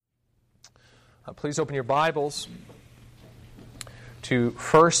Please open your Bibles to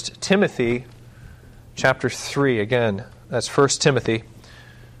 1 Timothy chapter 3. Again, that's 1 Timothy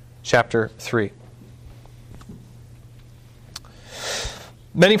chapter 3.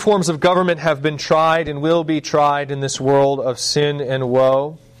 Many forms of government have been tried and will be tried in this world of sin and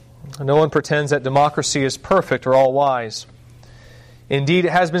woe. No one pretends that democracy is perfect or all-wise. Indeed,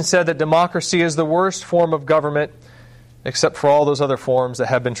 it has been said that democracy is the worst form of government, except for all those other forms that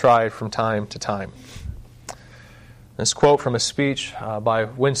have been tried from time to time. This quote from a speech by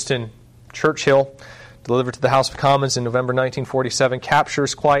Winston Churchill, delivered to the House of Commons in November 1947,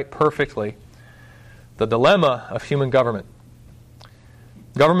 captures quite perfectly the dilemma of human government.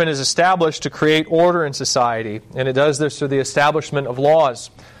 Government is established to create order in society, and it does this through the establishment of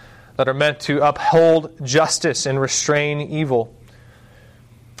laws that are meant to uphold justice and restrain evil.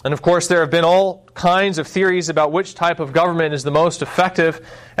 And of course, there have been all kinds of theories about which type of government is the most effective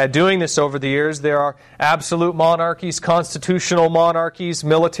at doing this over the years. There are absolute monarchies, constitutional monarchies,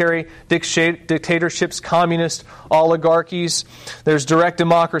 military dictatorships, communist oligarchies. There's direct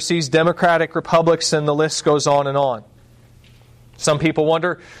democracies, democratic republics, and the list goes on and on. Some people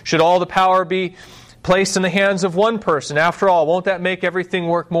wonder, should all the power be placed in the hands of one person? After all, won't that make everything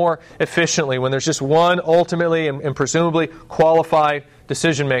work more efficiently when there's just one ultimately and presumably qualified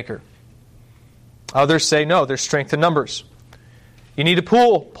decision maker? Others say no, there's strength in numbers. You need to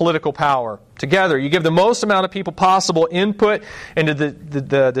pool political power together. You give the most amount of people possible input into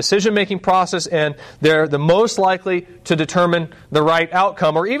the decision-making process, and they're the most likely to determine the right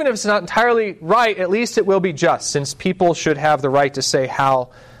outcome. Or even if it's not entirely right, at least it will be just, since people should have the right to say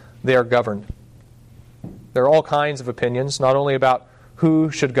how they are governed. There are all kinds of opinions, not only about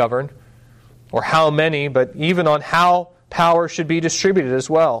who should govern or how many, but even on how power should be distributed as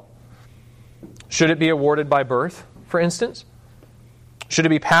well. Should it be awarded by birth, for instance? Should it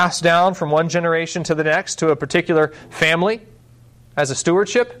be passed down from one generation to the next to a particular family as a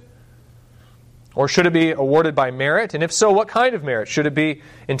stewardship? Or should it be awarded by merit? And if so, what kind of merit? Should it be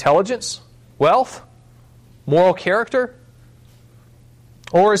intelligence, wealth, moral character?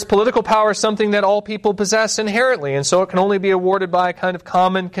 Or is political power something that all people possess inherently, and so it can only be awarded by a kind of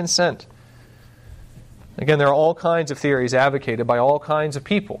common consent? Again, there are all kinds of theories advocated by all kinds of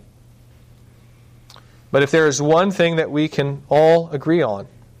people. But if there is one thing that we can all agree on,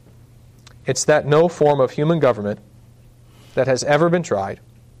 it's that no form of human government that has ever been tried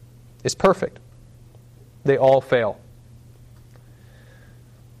is perfect. They all fail.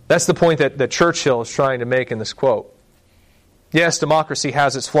 That's the point that Churchill is trying to make in this quote. Yes, democracy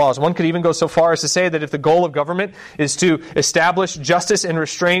has its flaws. One could even go so far as to say that if the goal of government is to establish justice and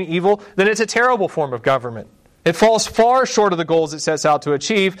restrain evil, then it's a terrible form of government. It falls far short of the goals it sets out to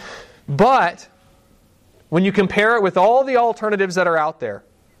achieve. But when you compare it with all the alternatives that are out there,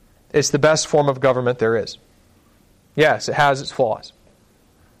 it's the best form of government there is. Yes, it has its flaws.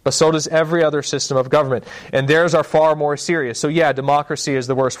 But so does every other system of government. And theirs are far more serious. So yeah, democracy is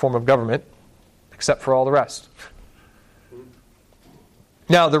the worst form of government, except for all the rest.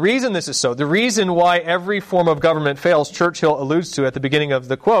 Now, the reason this is so, the reason why every form of government fails, Churchill alludes to at the beginning of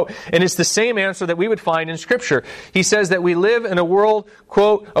the quote, and it's the same answer that we would find in Scripture. He says that we live in a world,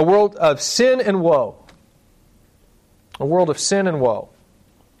 quote, a world of sin and woe. A world of sin and woe.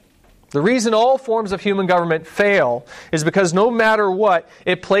 The reason all forms of human government fail is because no matter what,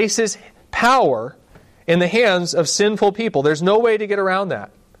 it places power in the hands of sinful people. There's no way to get around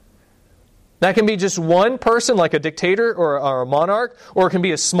that. That can be just one person, like a dictator or a monarch, or it can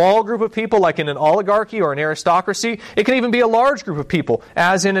be a small group of people, like in an oligarchy or an aristocracy. It can even be a large group of people,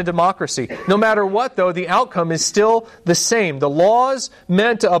 as in a democracy. No matter what, though, the outcome is still the same. The laws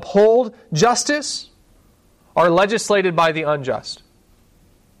meant to uphold justice are legislated by the unjust.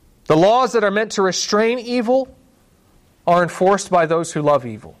 The laws that are meant to restrain evil are enforced by those who love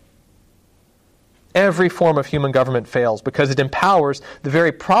evil. Every form of human government fails because it empowers the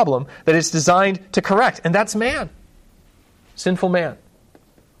very problem that it's designed to correct, and that's man. Sinful man.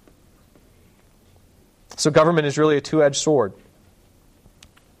 So government is really a two-edged sword.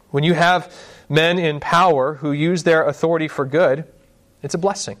 When you have men in power who use their authority for good, it's a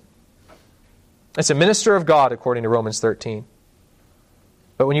blessing. It's a minister of God, according to Romans 13.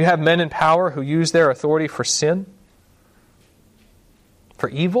 But when you have men in power who use their authority for sin, for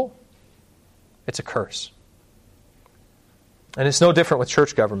evil, it's a curse. And it's no different with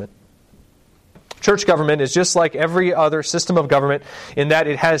church government. Church government is just like every other system of government in that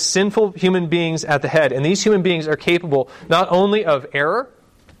it has sinful human beings at the head. And these human beings are capable not only of error,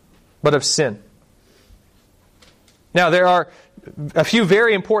 but of sin. Now, there are a few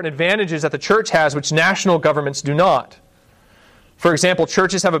very important advantages that the church has which national governments do not. For example,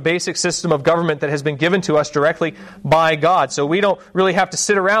 churches have a basic system of government that has been given to us directly by God. So we don't really have to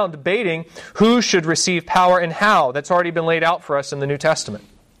sit around debating who should receive power and how. That's already been laid out for us in the New Testament.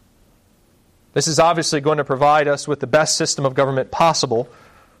 This is obviously going to provide us with the best system of government possible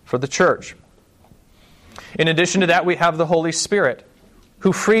for the church. In addition to that, we have the Holy Spirit,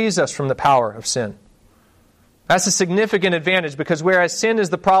 who frees us from the power of sin. That's a significant advantage, because whereas sin is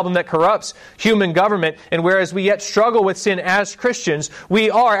the problem that corrupts human government, and whereas we yet struggle with sin as Christians, we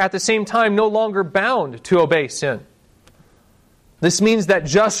are at the same time no longer bound to obey sin. This means that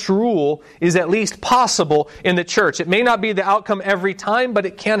just rule is at least possible in the church. It may not be the outcome every time, but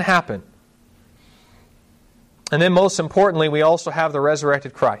it can happen. And then most importantly, we also have the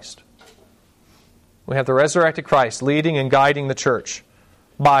resurrected Christ. We have the resurrected Christ leading and guiding the church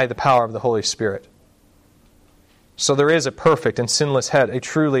by the power of the Holy Spirit. So there is a perfect and sinless head, a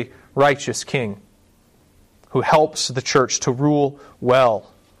truly righteous king, who helps the church to rule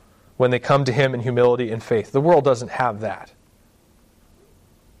well when they come to him in humility and faith. The world doesn't have that.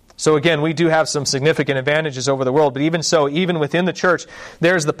 So again, we do have some significant advantages over the world, but even so, even within the church,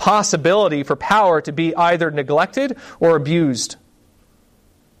 there's the possibility for power to be either neglected or abused.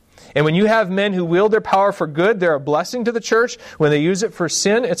 And when you have men who wield their power for good, they're a blessing to the church. When they use it for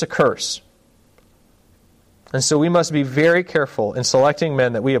sin, it's a curse. And so we must be very careful in selecting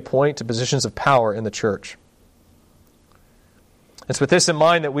men that we appoint to positions of power in the church. It's with this in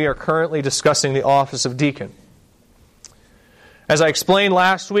mind that we are currently discussing the office of deacon. As I explained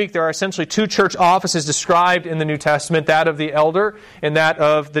last week, there are essentially two church offices described in the New Testament, that of the elder and that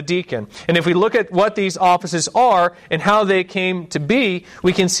of the deacon. And if we look at what these offices are and how they came to be,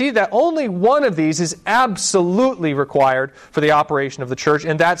 we can see that only one of these is absolutely required for the operation of the church,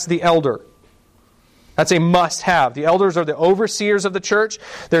 and that's the elder. That's a must-have. The elders are the overseers of the church.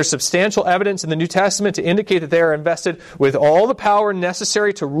 There's substantial evidence in the New Testament to indicate that they are invested with all the power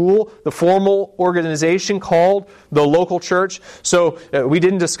necessary to rule the formal organization called the local church. So we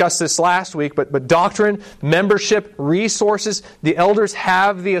didn't discuss this last week, but doctrine, membership, resources, the elders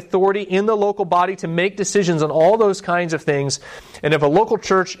have the authority in the local body to make decisions on all those kinds of things. And if a local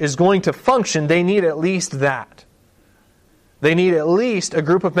church is going to function, they need at least that. They need at least a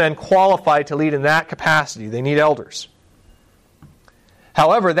group of men qualified to lead in that capacity. They need elders.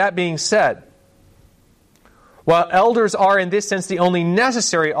 However, that being said, while elders are in this sense the only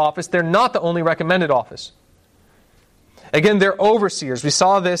necessary office, they're not the only recommended office. Again, they're overseers. We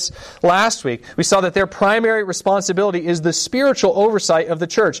saw this last week. We saw that their primary responsibility is the spiritual oversight of the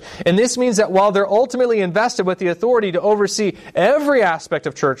church. And this means that while they're ultimately invested with the authority to oversee every aspect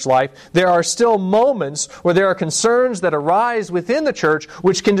of church life, there are still moments where there are concerns that arise within the church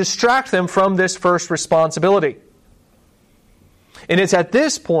which can distract them from this first responsibility. And it's at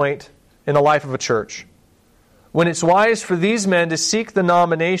this point in the life of a church when it's wise for these men to seek the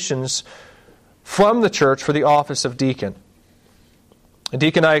nominations from the church for the office of deacon. A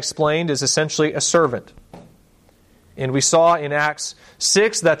deacon, I explained, is essentially a servant. And we saw in Acts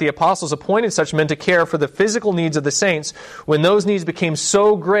 6 that the apostles appointed such men to care for the physical needs of the saints when those needs became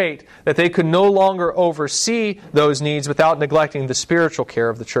so great that they could no longer oversee those needs without neglecting the spiritual care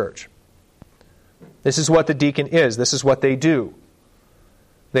of the church. This is what the deacon is. This is what they do.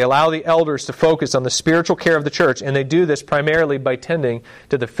 They allow the elders to focus on the spiritual care of the church, and they do this primarily by tending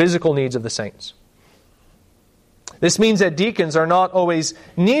to the physical needs of the saints. This means that deacons are not always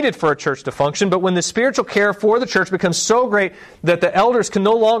needed for a church to function, but when the spiritual care for the church becomes so great that the elders can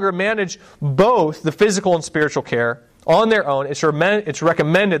no longer manage both the physical and spiritual care on their own, it's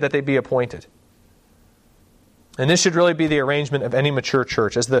recommended that they be appointed. And this should really be the arrangement of any mature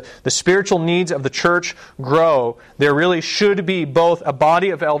church. As the spiritual needs of the church grow, there really should be both a body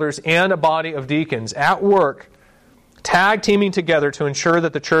of elders and a body of deacons at work, tag teaming together to ensure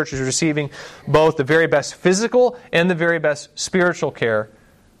that the church is receiving both the very best physical and the very best spiritual care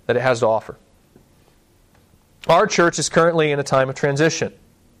that it has to offer. Our church is currently in a time of transition.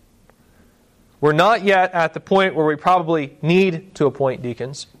 We're not yet at the point where we probably need to appoint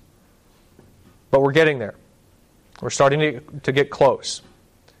deacons, but we're getting there. We're starting to get close.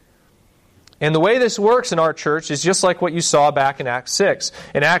 And the way this works in our church is just like what you saw back in Acts 6.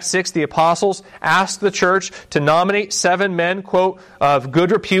 In Acts 6, the apostles asked the church to nominate 7 men, quote, of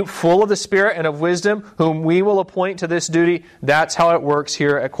good repute, full of the Spirit and of wisdom, whom we will appoint to this duty. That's how it works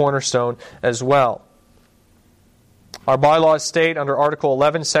here at Cornerstone as well. Our bylaws state under Article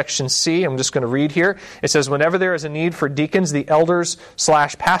 11, Section C, I'm just going to read here. It says, whenever there is a need for deacons, the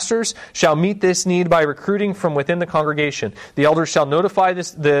elders/pastors shall meet this need by recruiting from within the congregation. The elders shall notify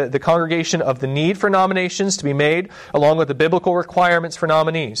the congregation of the need for nominations to be made, along with the biblical requirements for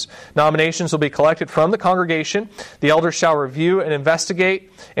nominees. Nominations will be collected from the congregation. The elders shall review and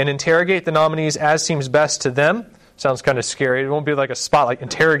investigate and interrogate the nominees as seems best to them. Sounds kind of scary. It won't be like a spotlight,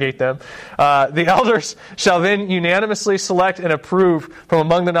 interrogate them. The elders shall then unanimously select and approve from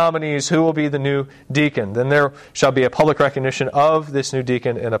among the nominees who will be the new deacon. Then there shall be a public recognition of this new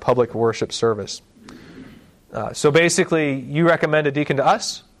deacon and a public worship service. So basically, you recommend a deacon to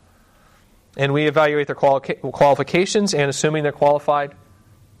us, and we evaluate their qualifications, and assuming they're qualified,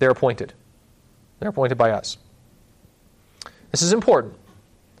 they're appointed. They're appointed by us. This is important.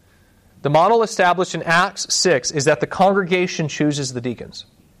 The model established in Acts 6 is that the congregation chooses the deacons.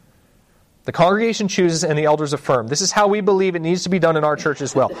 The congregation chooses and the elders affirm. This is how we believe it needs to be done in our church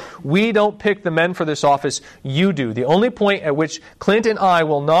as well. We don't pick the men for this office, you do. The only point at which Clint and I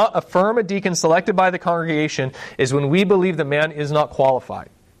will not affirm a deacon selected by the congregation is when we believe the man is not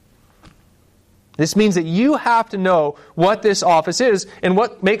qualified. This means that you have to know what this office is and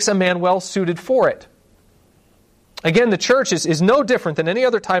what makes a man well suited for it. Again, the church is no different than any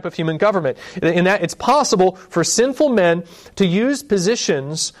other type of human government, in that it's possible for sinful men to use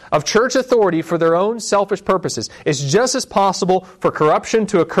positions of church authority for their own selfish purposes. It's just as possible for corruption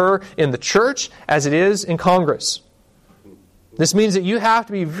to occur in the church as it is in Congress. This means that you have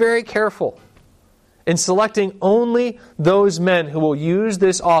to be very careful in selecting only those men who will use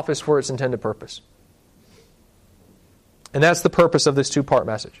this office for its intended purpose. And that's the purpose of this two-part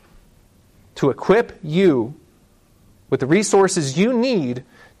message. To equip you with the resources you need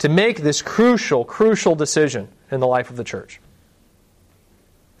to make this crucial decision in the life of the church.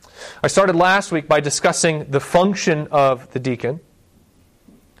 I started last week by discussing the function of the deacon.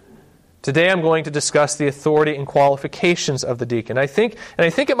 Today I'm going to discuss the authority and qualifications of the deacon. I think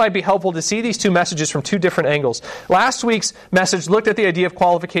it might be helpful to see these two messages from two different angles. Last week's message looked at the idea of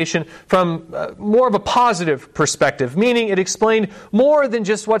qualification from more of a positive perspective, meaning it explained more than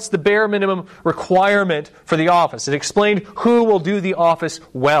just what's the bare minimum requirement for the office. It explained who will do the office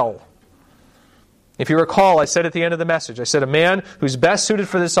well. If you recall, I said at the end of the message, I said a man who's best suited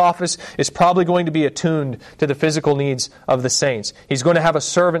for this office is probably going to be attuned to the physical needs of the saints. He's going to have a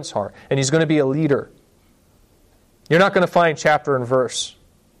servant's heart, and he's going to be a leader. You're not going to find chapter and verse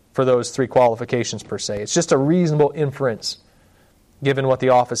for those three qualifications per se. It's just a reasonable inference given what the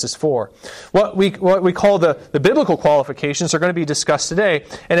office is for. What we call the biblical qualifications are going to be discussed today.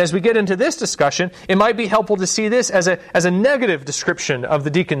 And as we get into this discussion, it might be helpful to see this as a negative description of the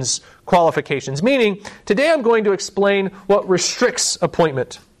deacon's qualifications. Meaning, today I'm going to explain what restricts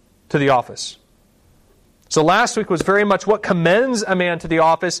appointment to the office. So last week was very much what commends a man to the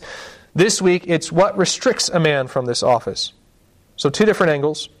office. This week, it's what restricts a man from this office. So two different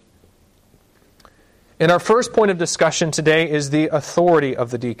angles. And our first point of discussion today is the authority of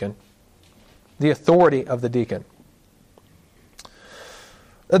the deacon. The authority of the deacon.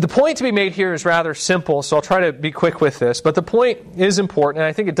 The point to be made here is rather simple, so I'll try to be quick with this. But the point is important, and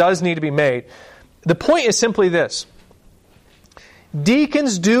I think it does need to be made. The point is simply this.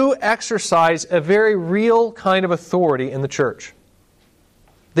 Deacons do exercise a very real kind of authority in the church.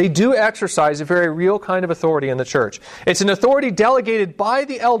 They do exercise a very real kind of authority in the church. It's an authority delegated by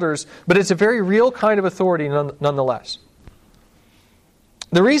the elders, but it's a very real kind of authority nonetheless.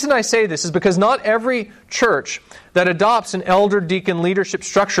 The reason I say this is because not every church that adopts an elder-deacon leadership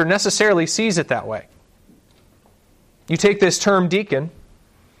structure necessarily sees it that way. You take this term deacon,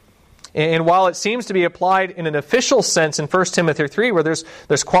 and while it seems to be applied in an official sense in 1 Timothy 3, where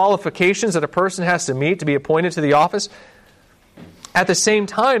there's qualifications that a person has to meet to be appointed to the office, at the same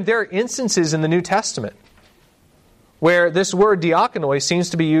time, there are instances in the New Testament where this word diakonoi seems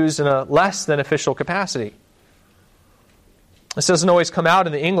to be used in a less than official capacity. This doesn't always come out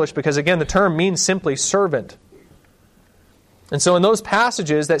in the English because, again, the term means simply servant. And so in those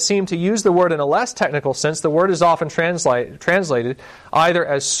passages that seem to use the word in a less technical sense, the word is often translated either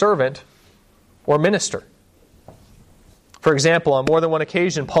as servant or minister. For example, on more than one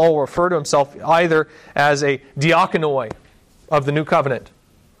occasion, Paul will refer to himself either as a diakonoi of the new covenant,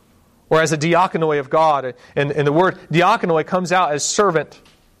 or as a diakonoi of God. And the word diakonoi comes out as servant,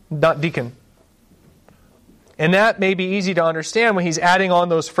 not deacon. And that may be easy to understand when he's adding on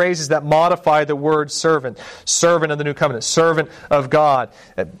those phrases that modify the word servant. Servant of the new covenant, servant of God.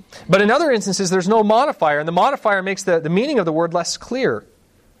 But in other instances, there's no modifier, and the modifier makes the meaning of the word less clear.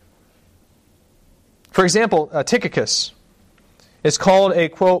 For example, Tychicus is called a,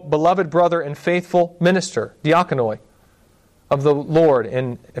 quote, beloved brother and faithful minister, diakonoi, of the Lord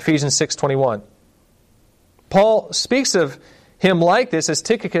in Ephesians 6:21. Paul speaks of him like this as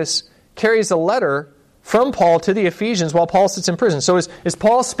Tychicus carries a letter from Paul to the Ephesians while Paul sits in prison. So is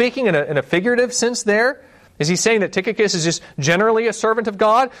Paul speaking in a figurative sense there? Is he saying that Tychicus is just generally a servant of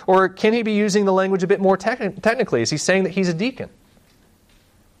God? Or can he be using the language a bit more technically? Is he saying that he's a deacon?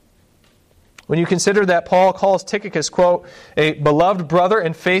 When you consider that Paul calls Tychicus, quote, a beloved brother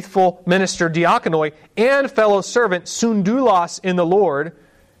and faithful minister, diakonoi, and fellow servant, sundulos in the Lord,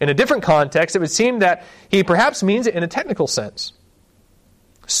 in a different context, it would seem that he perhaps means it in a technical sense.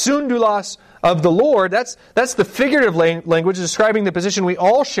 Sundulos of the Lord, that's the figurative language describing the position we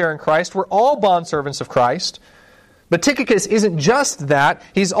all share in Christ. We're all bondservants of Christ. But Tychicus isn't just that.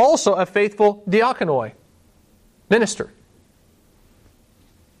 He's also a faithful diakonoi, minister.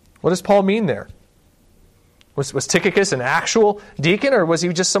 What does Paul mean there? Was Tychicus an actual deacon, or was he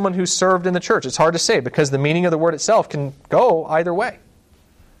just someone who served in the church? It's hard to say, because the meaning of the word itself can go either way.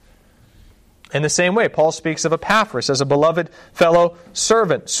 In the same way, Paul speaks of Epaphras as a beloved fellow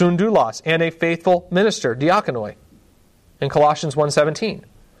servant, sundulos, and a faithful minister, diakonoi, in Colossians 1:17.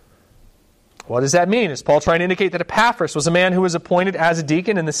 What does that mean? Is Paul trying to indicate that Epaphras was a man who was appointed as a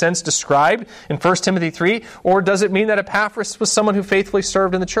deacon in the sense described in 1 Timothy 3? Or does it mean that Epaphras was someone who faithfully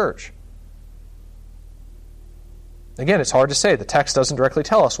served in the church? Again, it's hard to say. The text doesn't directly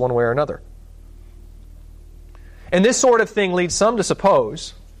tell us one way or another. And this sort of thing leads some to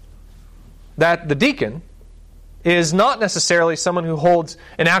suppose that the deacon is not necessarily someone who holds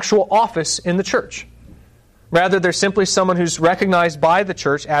an actual office in the church. Rather, they're simply someone who's recognized by the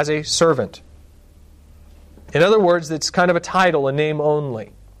church as a servant. In other words, it's kind of a title, a name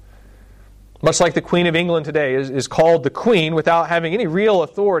only. Much like the Queen of England today is called the Queen without having any real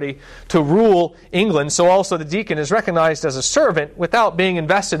authority to rule England, so also the deacon is recognized as a servant without being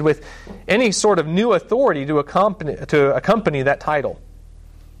invested with any sort of new authority to accompany that title.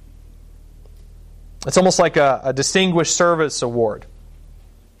 It's almost like a distinguished service award.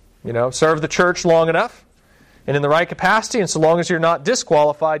 You know, serve the church long enough and in the right capacity, and so long as you're not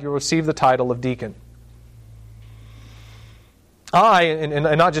disqualified, you'll receive the title of deacon. And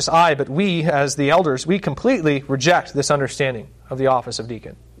not just I, but we as the elders, we completely reject this understanding of the office of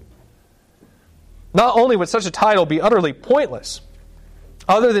deacon. Not only would such a title be utterly pointless,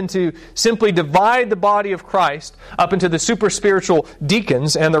 other than to simply divide the body of Christ up into the super spiritual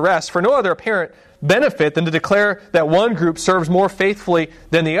deacons and the rest for no other apparent benefit than to declare that one group serves more faithfully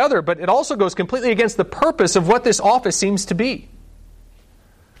than the other, but it also goes completely against the purpose of what this office seems to be.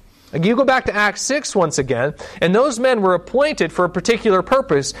 You go back to Acts 6 once again, and those men were appointed for a particular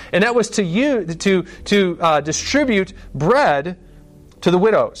purpose, and that was to distribute bread to the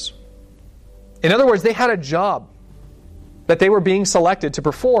widows. In other words, they had a job that they were being selected to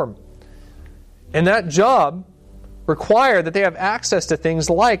perform. And that job required that they have access to things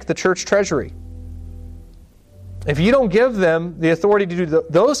like the church treasury. If you don't give them the authority to do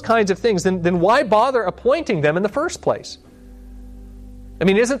those kinds of things, then why bother appointing them in the first place? I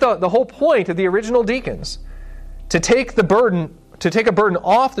mean, isn't the whole point of the original deacons to take a burden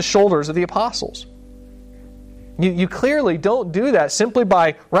off the shoulders of the apostles? You clearly don't do that simply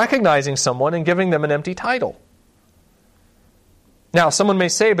by recognizing someone and giving them an empty title. Now, someone may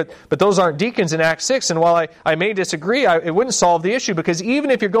say, but those aren't deacons in Acts 6, and while I may disagree, it wouldn't solve the issue, because even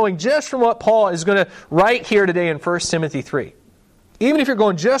if you're going just from what Paul is going to write here today in 1 Timothy 3, even if you're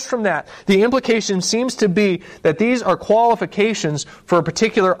going just from that, the implication seems to be that these are qualifications for a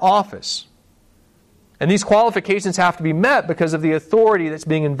particular office. And these qualifications have to be met because of the authority that's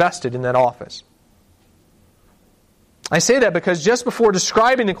being invested in that office. I say that because just before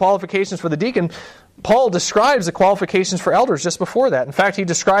describing the qualifications for the deacon, Paul describes the qualifications for elders just before that. In fact, he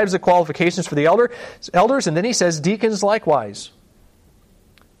describes the qualifications for the elders, and then he says deacons likewise,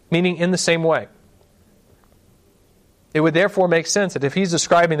 meaning in the same way. It would therefore make sense that if he's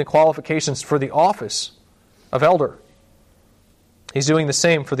describing the qualifications for the office of elder, he's doing the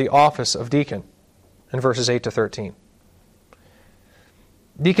same for the office of deacon in verses 8 to 13.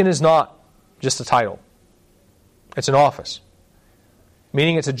 Deacon is not just a title. It's an office,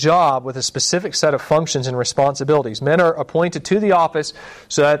 meaning it's a job with a specific set of functions and responsibilities. Men are appointed to the office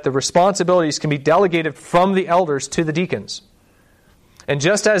so that the responsibilities can be delegated from the elders to the deacons. And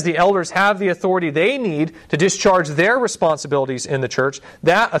just as the elders have the authority they need to discharge their responsibilities in the church,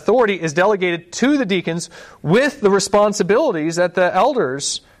 that authority is delegated to the deacons with the responsibilities that the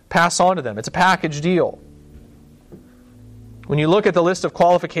elders pass on to them. It's a package deal. When you look at the list of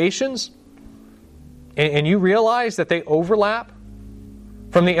qualifications, and you realize that they overlap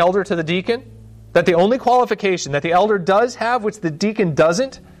from the elder to the deacon, that the only qualification that the elder does have, which the deacon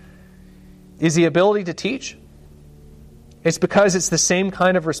doesn't, is the ability to teach, It's because it's the same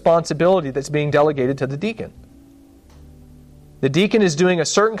kind of responsibility that's being delegated to the deacon. The deacon is doing a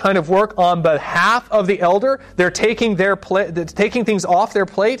certain kind of work on behalf of the elder. They're taking taking things off their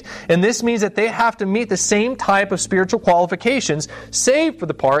plate, and this means that they have to meet the same type of spiritual qualifications, save for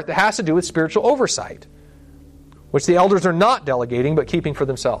the part that has to do with spiritual oversight, which the elders are not delegating but keeping for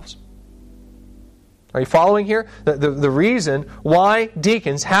themselves. Are you following here? The reason why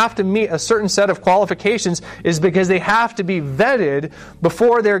deacons have to meet a certain set of qualifications is because they have to be vetted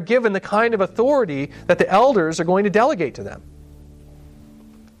before they're given the kind of authority that the elders are going to delegate to them.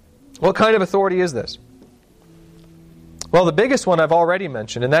 What kind of authority is this? Well, the biggest one I've already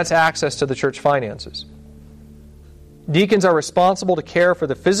mentioned, and that's access to the church finances. Deacons are responsible to care for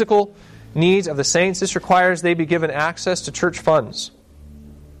the physical needs of the saints. This requires they be given access to church funds,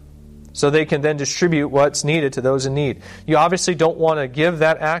 so they can then distribute what's needed to those in need. You obviously don't want to give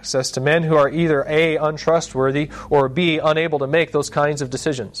that access to men who are either A, untrustworthy, or B, unable to make those kinds of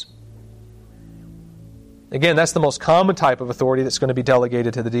decisions. Again, that's the most common type of authority that's going to be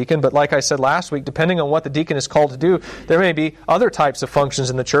delegated to the deacon. But like I said last week, depending on what the deacon is called to do, there may be other types of functions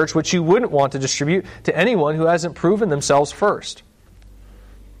in the church which you wouldn't want to distribute to anyone who hasn't proven themselves first.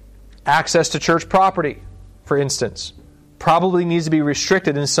 Access to church property, for instance, probably needs to be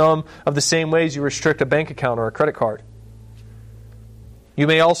restricted in some of the same ways you restrict a bank account or a credit card. You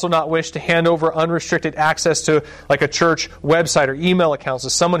may also not wish to hand over unrestricted access to like a church website or email accounts to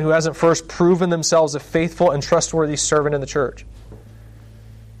someone who hasn't first proven themselves a faithful and trustworthy servant in the church.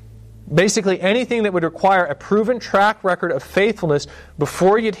 Basically, anything that would require a proven track record of faithfulness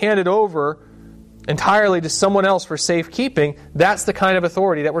before you'd hand it over entirely to someone else for safekeeping, that's the kind of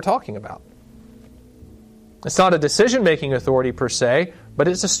authority that we're talking about. It's not a decision-making authority per se, but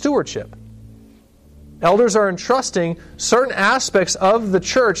it's a stewardship. Elders are entrusting certain aspects of the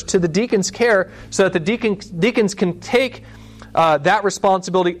church to the deacon's care so that the deacons can take that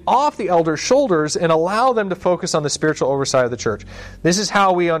responsibility off the elders' shoulders and allow them to focus on the spiritual oversight of the church. This is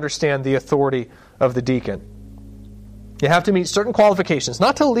how we understand the authority of the deacon. You have to meet certain qualifications,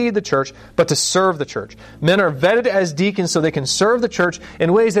 not to lead the church, but to serve the church. Men are vetted as deacons so they can serve the church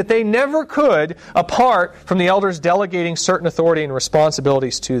in ways that they never could apart from the elders delegating certain authority and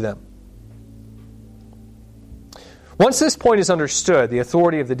responsibilities to them. Once this point is understood, the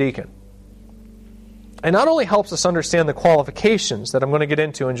authority of the deacon, it not only helps us understand the qualifications that I'm going to get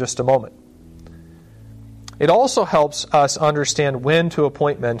into in just a moment, it also helps us understand when to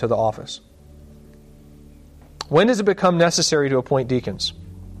appoint men to the office. When does it become necessary to appoint deacons?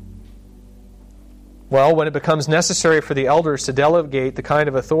 Well, when it becomes necessary for the elders to delegate the kind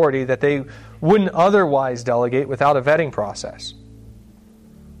of authority that they wouldn't otherwise delegate without a vetting process.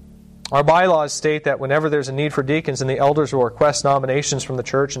 Our bylaws state that whenever there's a need for deacons and the elders will request nominations from the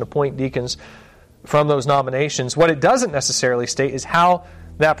church and appoint deacons from those nominations, what it doesn't necessarily state is how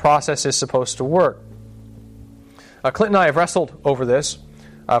that process is supposed to work. Clint and I have wrestled over this.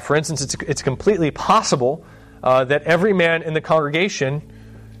 For instance, it's completely possible that every man in the congregation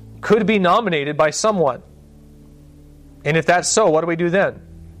could be nominated by someone. And if that's so, what do we do then?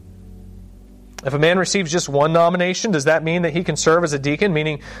 If a man receives just one nomination, does that mean that he can serve as a deacon?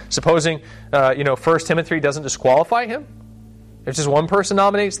 Meaning, supposing 1 Timothy doesn't disqualify him? If just one person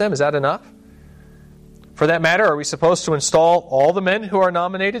nominates them, is that enough? For that matter, are we supposed to install all the men who are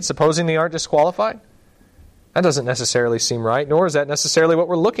nominated, supposing they aren't disqualified? That doesn't necessarily seem right, nor is that necessarily what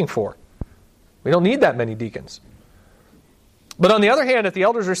we're looking for. We don't need that many deacons. But on the other hand, if the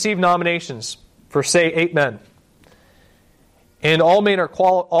elders receive nominations for, say, 8 men, and all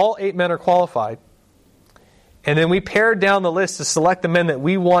 8 men are qualified, and then we pared down the list to select the men that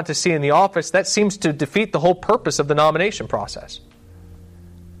we want to see in the office, that seems to defeat the whole purpose of the nomination process.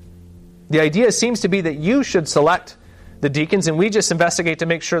 The idea seems to be that you should select the deacons, and we just investigate to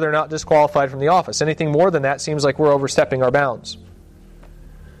make sure they're not disqualified from the office. Anything more than that seems like we're overstepping our bounds.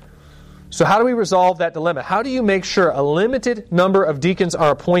 So how do we resolve that dilemma? How do you make sure a limited number of deacons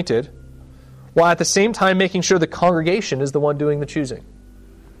are appointed while at the same time making sure the congregation is the one doing the choosing?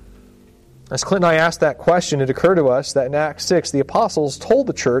 As Clint and I asked that question, it occurred to us that in Acts 6, the apostles told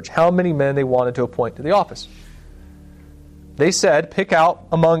the church how many men they wanted to appoint to the office. They said, pick out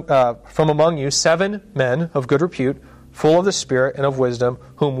from among you 7 men of good repute, full of the Spirit and of wisdom,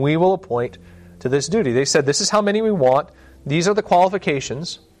 whom we will appoint to this duty. They said, this is how many we want. These are the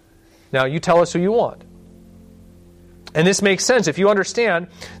qualifications. Now you tell us who you want. And this makes sense if you understand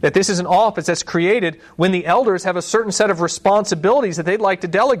that this is an office that's created when the elders have a certain set of responsibilities that they'd like to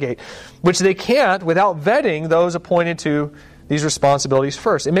delegate, which they can't without vetting those appointed to these responsibilities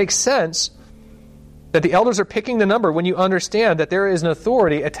first. It makes sense that the elders are picking the number when you understand that there is an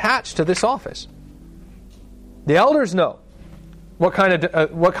authority attached to this office. The elders know what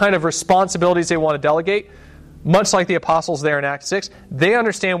kind of responsibilities they want to delegate. Much like the apostles there in Acts 6, they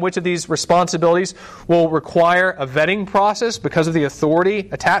understand which of these responsibilities will require a vetting process because of the authority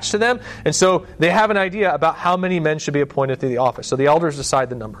attached to them. And so they have an idea about how many men should be appointed to the office. So the elders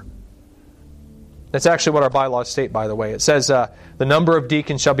decide the number. That's actually what our bylaws state, by the way. It says the number of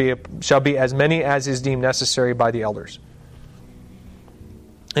deacons shall be as many as is deemed necessary by the elders.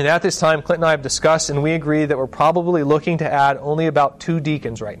 And at this time, Clint and I have discussed, and we agree that we're probably looking to add only about 2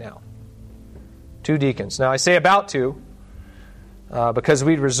 deacons right now. 2 deacons. Now, I say about 2 because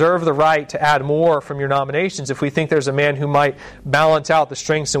we'd reserve the right to add more from your nominations if we think there's a man who might balance out the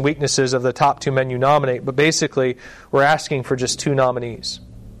strengths and weaknesses of the top 2 men you nominate. But basically, we're asking for just 2 nominees.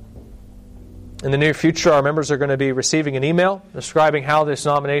 In the near future, our members are going to be receiving an email describing how this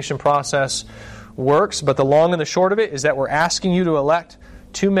nomination process works. But the long and the short of it is that we're asking you to elect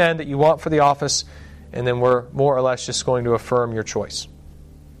 2 men that you want for the office, and then we're more or less just going to affirm your choice.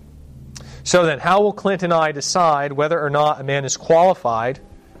 So then, how will Clint and I decide whether or not a man is qualified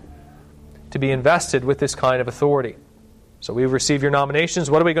to be invested with this kind of authority? So we receive your nominations.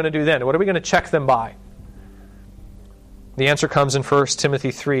 What are we going to do then? What are we going to check them by? The answer comes in 1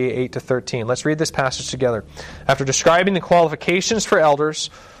 Timothy 3, 8-13. Let's read this passage together. After describing the qualifications for elders,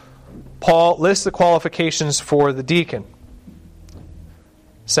 Paul lists the qualifications for the deacon,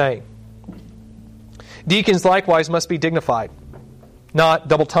 saying, "Deacons likewise must be dignified, not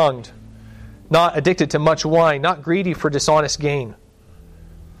double-tongued, not addicted to much wine, not greedy for dishonest gain.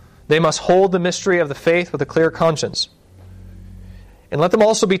 They must hold the mystery of the faith with a clear conscience. And let them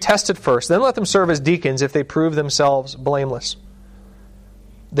also be tested first. Then let them serve as deacons if they prove themselves blameless.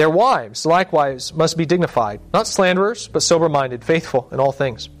 Their wives likewise must be dignified, not slanderers, but sober-minded, faithful in all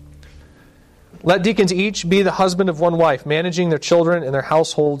things. Let deacons each be the husband of one wife, managing their children and their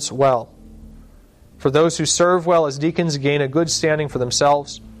households well. For those who serve well as deacons gain a good standing for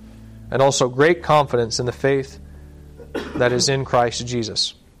themselves, and also great confidence in the faith that is in Christ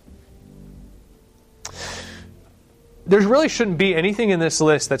Jesus." There really shouldn't be anything in this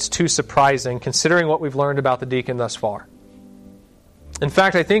list that's too surprising, considering what we've learned about the deacon thus far. In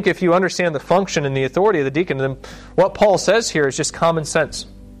fact, I think if you understand the function and the authority of the deacon, then what Paul says here is just common sense.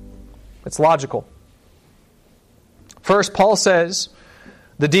 It's logical. First, Paul says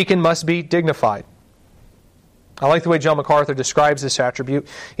the deacon must be dignified. I like the way John MacArthur describes this attribute.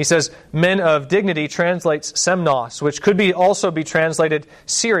 He says, men of dignity translates semnos, which could also be translated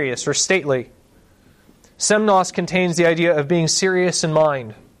serious or stately. Semnos contains the idea of being serious in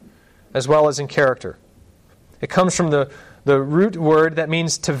mind as well as in character. It comes from the root word that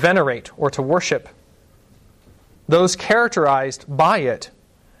means to venerate or to worship. Those characterized by it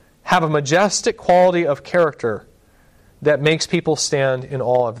have a majestic quality of character that makes people stand in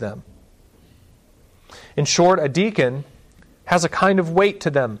awe of them. In short, a deacon has a kind of weight to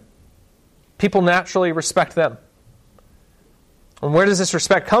them. People naturally respect them. And where does this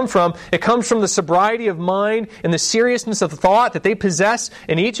respect come from? It comes from the sobriety of mind and the seriousness of thought that they possess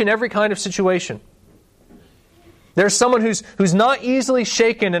in each and every kind of situation. There's someone who's not easily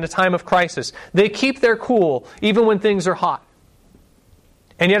shaken in a time of crisis. They keep their cool even when things are hot.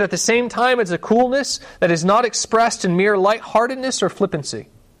 And yet at the same time, it's a coolness that is not expressed in mere lightheartedness or flippancy.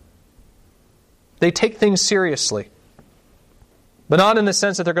 They take things seriously, but not in the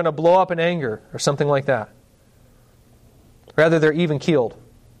sense that they're going to blow up in anger or something like that. Rather, they're even-keeled.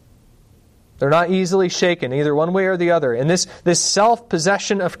 They're not easily shaken, either one way or the other. And this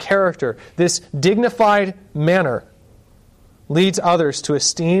self-possession of character, this dignified manner, leads others to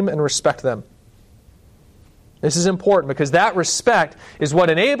esteem and respect them. This is important because that respect is what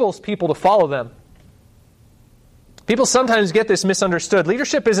enables people to follow them. People sometimes get this misunderstood.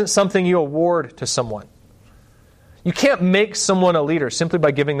 Leadership isn't something you award to someone. You can't make someone a leader simply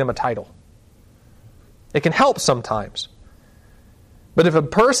by giving them a title. It can help sometimes. But if a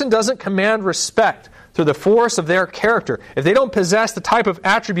person doesn't command respect through the force of their character, if they don't possess the type of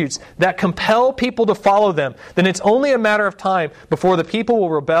attributes that compel people to follow them, then it's only a matter of time before the people will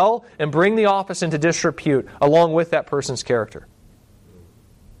rebel and bring the office into disrepute along with that person's character.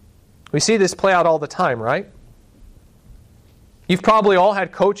 We see this play out all the time, right? You've probably all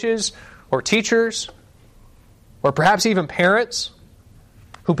had coaches or teachers or perhaps even parents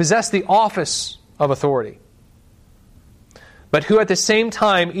who possess the office of authority, but who at the same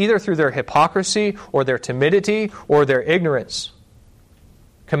time, either through their hypocrisy or their timidity or their ignorance,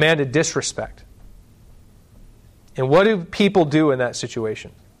 commanded disrespect. And what do people do in that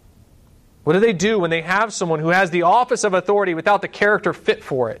situation? What do they do when they have someone who has the office of authority without the character fit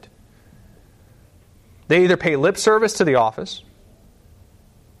for it? They either pay lip service to the office,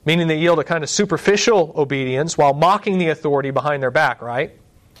 meaning they yield a kind of superficial obedience while mocking the authority behind their back, right?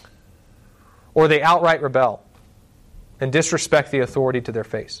 Or they outright rebel and disrespect the authority to their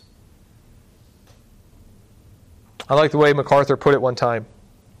face. I like the way MacArthur put it one time.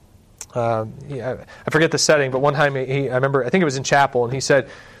 I forget the setting, but one time I remember, I think it was in chapel, and he said,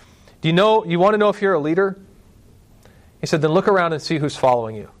 you want to know if you're a leader? He said, then look around and see who's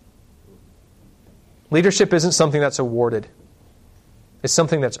following you. Leadership isn't something that's awarded. It's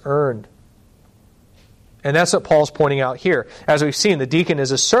something that's earned. And that's what Paul's pointing out here. As we've seen, the deacon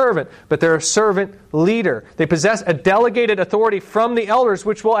is a servant, but they're a servant leader. They possess a delegated authority from the elders,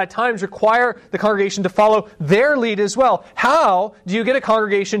 which will at times require the congregation to follow their lead as well. How do you get a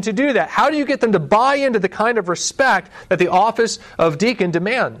congregation to do that? How do you get them to buy into the kind of respect that the office of deacon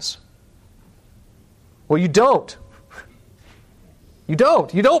demands? Well, you don't. You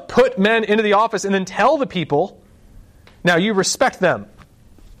don't. You don't put men into the office and then tell the people, now you respect them.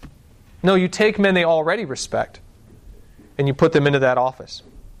 No, you take men they already respect and you put them into that office.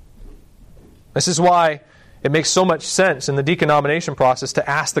 This is why it makes so much sense in the deacon nomination process to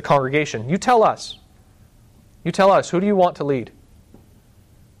ask the congregation, you tell us. You tell us, who do you want to lead?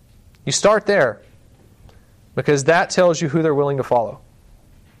 You start there because that tells you who they're willing to follow.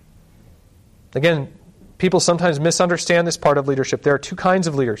 Again, people sometimes misunderstand this part of leadership. There are two kinds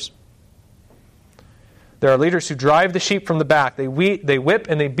of leaders. There are leaders who drive the sheep from the back. They whip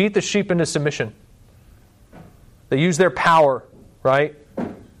and they beat the sheep into submission. They use their power, right,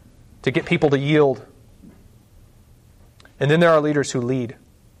 to get people to yield. And then there are leaders who lead.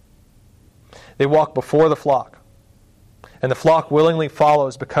 They walk before the flock. And the flock willingly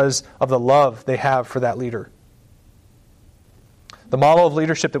follows because of the love they have for that leader. The model of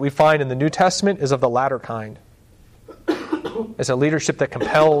leadership that we find in the New Testament is of the latter kind. It's a leadership that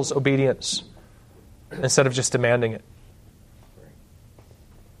compels obedience instead of just demanding it.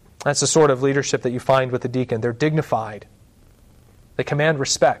 That's the sort of leadership that you find with the deacon. They're dignified. They command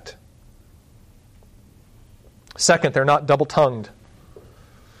respect. Second, they're not double-tongued.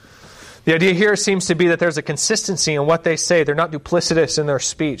 The idea here seems to be that there's a consistency in what they say. They're not duplicitous in their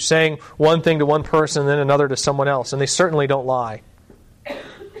speech, saying one thing to one person and then another to someone else, and they certainly don't lie.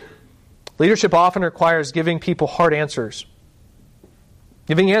 Leadership often requires giving people hard answers.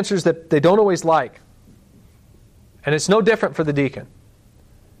 Giving answers that they don't always like. And it's no different for the deacon.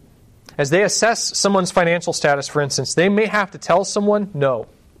 As they assess someone's financial status, for instance, they may have to tell someone no.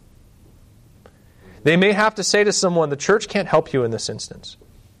 They may have to say to someone, the church can't help you in this instance.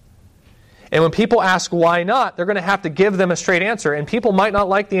 And when people ask why not, they're going to have to give them a straight answer, and people might not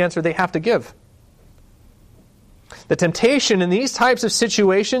like the answer they have to give. The temptation in these types of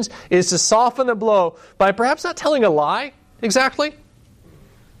situations is to soften the blow by perhaps not telling a lie exactly,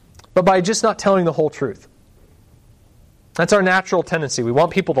 but by just not telling the whole truth. That's our natural tendency. We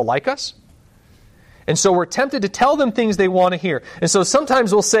want people to like us. And so we're tempted to tell them things they want to hear. And so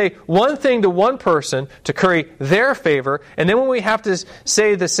sometimes we'll say one thing to one person to curry their favor, and then when we have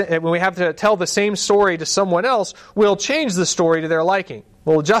to tell the same story to someone else, we'll change the story to their liking.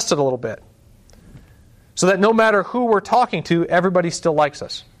 We'll adjust it a little bit. So that no matter who we're talking to, everybody still likes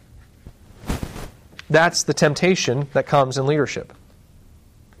us. That's the temptation that comes in leadership.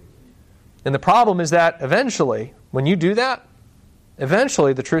 And the problem is that eventually, when you do that,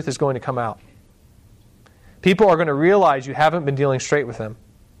 eventually the truth is going to come out. People are going to realize you haven't been dealing straight with them.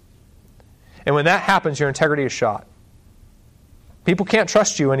 And when that happens, your integrity is shot. People can't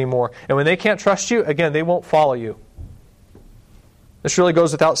trust you anymore. And when they can't trust you, again, they won't follow you. This really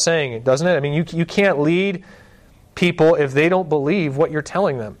goes without saying, doesn't it? I mean, you can't lead people if they don't believe what you're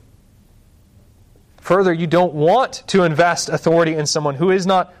telling them. Further, you don't want to invest authority in someone who is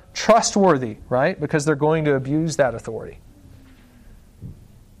not trustworthy, right? Because they're going to abuse that authority.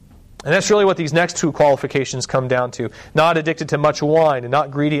 And that's really what these next two qualifications come down to. Not addicted to much wine and not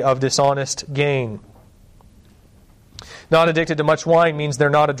greedy of dishonest gain. Not addicted to much wine means they're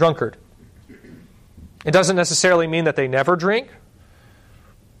not a drunkard. It doesn't necessarily mean that they never drink,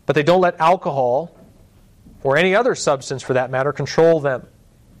 but they don't let alcohol, or any other substance for that matter, control them.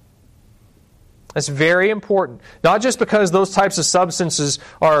 That's very important. Not just because those types of substances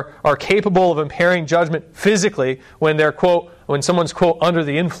are capable of impairing judgment physically when they're, quote, when someone's, quote, under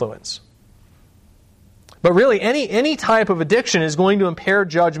the influence. But really, any type of addiction is going to impair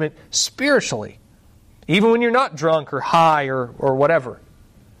judgment spiritually. Even when you're not drunk or high or whatever.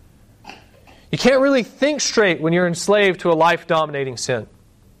 You can't really think straight when you're enslaved to a life-dominating sin.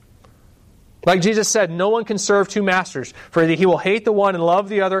 Like Jesus said, no one can serve two masters, for either he will hate the one and love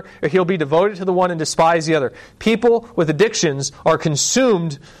the other, or he'll be devoted to the one and despise the other. People with addictions are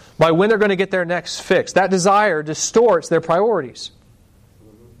consumed by when they're going to get their next fix. That desire distorts their priorities.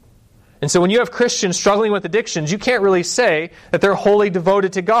 And so when you have Christians struggling with addictions, you can't really say that they're wholly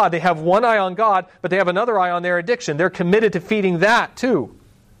devoted to God. They have one eye on God, but they have another eye on their addiction. They're committed to feeding that too.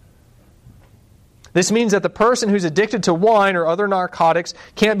 This means that the person who's addicted to wine or other narcotics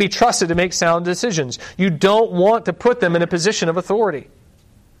can't be trusted to make sound decisions. You don't want to put them in a position of authority.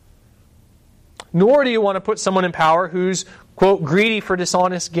 Nor do you want to put someone in power who's, quote, greedy for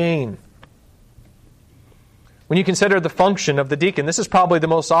dishonest gain. When you consider the function of the deacon, this is probably the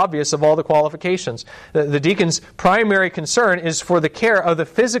most obvious of all the qualifications. The deacon's primary concern is for the care of the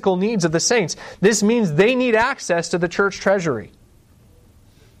physical needs of the saints. This means they need access to the church treasury.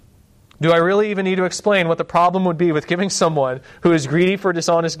 Do I really even need to explain what the problem would be with giving someone who is greedy for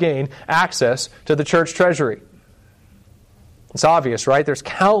dishonest gain access to the church treasury? It's obvious, right? There's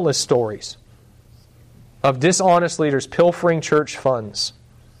countless stories of dishonest leaders pilfering church funds.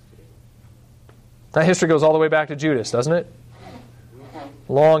 That history goes all the way back to Judas, doesn't it?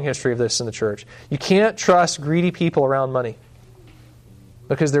 Long history of this in the church. You can't trust greedy people around money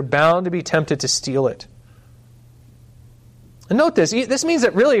because they're bound to be tempted to steal it. And note this. This means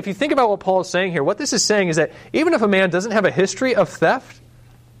that really, if you think about what Paul is saying here, what this is saying is that even if a man doesn't have a history of theft,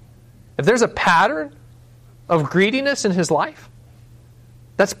 if there's a pattern of greediness in his life,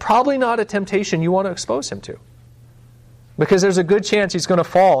 that's probably not a temptation you want to expose him to. Because there's a good chance he's going to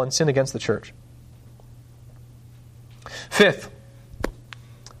fall and sin against the church. Fifth,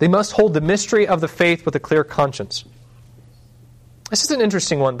 they must hold the mystery of the faith with a clear conscience. This is an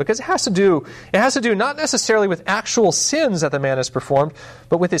interesting one because it has to do not necessarily with actual sins that the man has performed,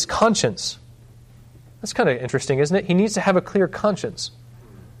 but with his conscience. That's kind of interesting, isn't it? He needs to have a clear conscience.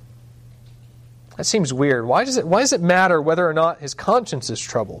 That seems weird. Why does it matter whether or not his conscience is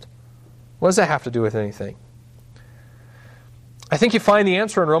troubled? What does that have to do with anything? I think you find the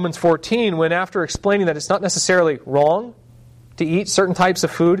answer in Romans 14 when, after explaining that it's not necessarily wrong to eat certain types of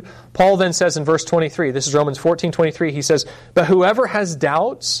food, Paul then says in verse 23, this is Romans 14:23, he says, "But whoever has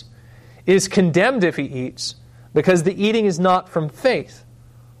doubts is condemned if he eats, because the eating is not from faith.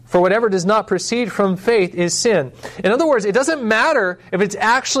 For whatever does not proceed from faith is sin." In other words, it doesn't matter if it's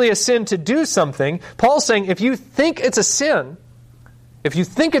actually a sin to do something. Paul's saying if you think it's a sin,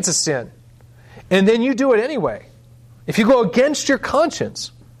 and then you do it anyway, if you go against your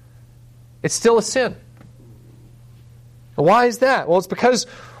conscience, it's still a sin. Why is that? Well, it's because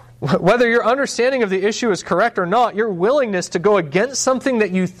whether your understanding of the issue is correct or not, your willingness to go against something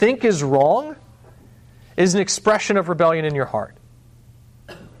that you think is wrong is an expression of rebellion in your heart.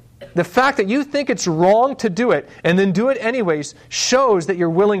 The fact that you think it's wrong to do it and then do it anyways shows that you're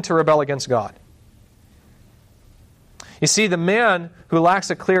willing to rebel against God. You see, the man who lacks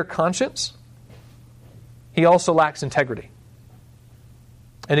a clear conscience, he also lacks integrity.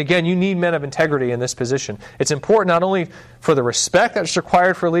 And again, you need men of integrity in this position. It's important not only for the respect that's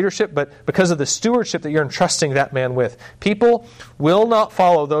required for leadership, but because of the stewardship that you're entrusting that man with. People will not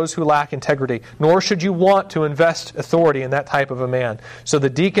follow those who lack integrity, nor should you want to invest authority in that type of a man. So the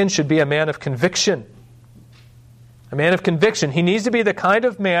deacon should be a man of conviction. A man of conviction. He needs to be the kind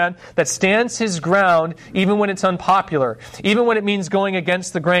of man that stands his ground even when it's unpopular, even when it means going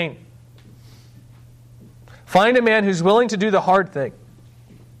against the grain. Find a man who's willing to do the hard thing.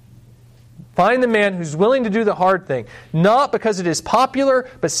 Find the man who's willing to do the hard thing, not because it is popular,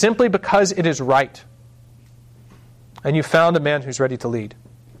 but simply because it is right. And you found a man who's ready to lead.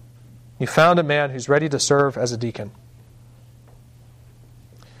 You found a man who's ready to serve as a deacon.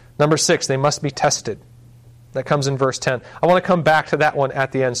 Number 6, they must be tested. That comes in verse 10. I want to come back to that one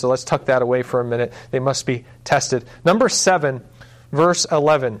at the end, so let's tuck that away for a minute. They must be tested. Number 7, verse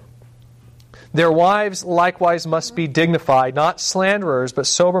 11. Their wives likewise must be dignified, not slanderers, but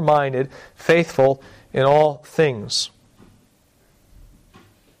sober-minded, faithful in all things.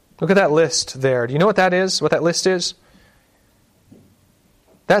 Look at that list there. Do you know what that is? What that list is?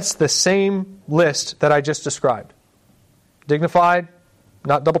 That's the same list that I just described. Dignified,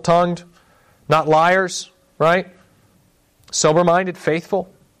 not double-tongued, not liars, right? Sober-minded,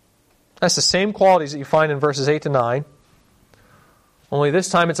 faithful. That's the same qualities that you find in verses 8 to 9. Only this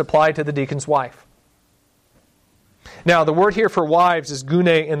time it's applied to the deacon's wife. Now, the word here for wives is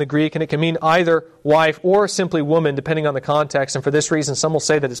gune in the Greek, and it can mean either wife or simply woman, depending on the context. And for this reason, some will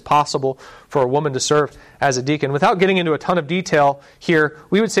say that it's possible for a woman to serve as a deacon. Without getting into a ton of detail here,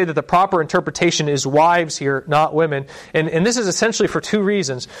 we would say that the proper interpretation is wives here, not women. And this is essentially for 2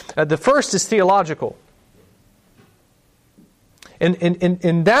 reasons. The first is theological.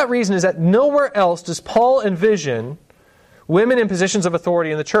 And that reason is that nowhere else does Paul envision women in positions of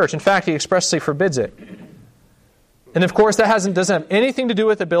authority in the church. In fact, he expressly forbids it. And of course, that doesn't have anything to do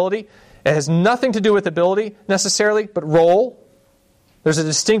with ability. It has nothing to do with ability necessarily, but role. There's a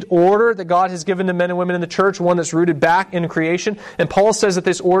distinct order that God has given to men and women in the church, one that's rooted back in creation, and Paul says that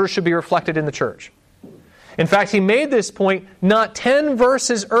this order should be reflected in the church. In fact, he made this point not 10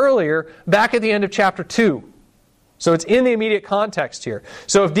 verses earlier, back at the end of chapter 2. So it's in the immediate context here.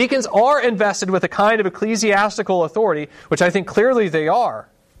 So if deacons are invested with a kind of ecclesiastical authority, which I think clearly they are,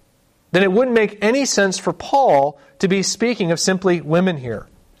 then it wouldn't make any sense for Paul to be speaking of simply women here.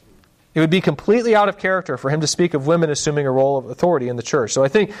 It would be completely out of character for him to speak of women assuming a role of authority in the church. So I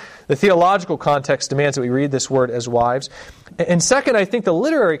think the theological context demands that we read this word as wives. And second, I think the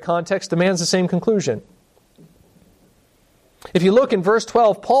literary context demands the same conclusion. If you look in verse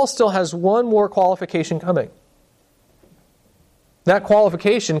 12, Paul still has one more qualification coming. That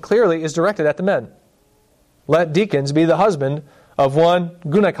qualification clearly is directed at the men. Let deacons be the husband of one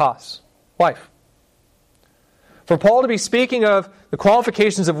gunakos, wife. For Paul to be speaking of the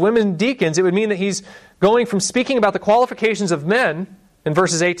qualifications of women deacons, it would mean that he's going from speaking about the qualifications of men in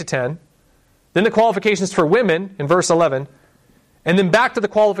verses 8 to 10, then the qualifications for women in verse 11, and then back to the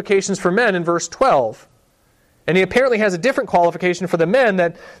qualifications for men in verse 12. And he apparently has a different qualification for the men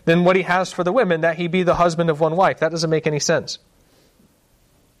than what he has for the women, that he be the husband of one wife. That doesn't make any sense.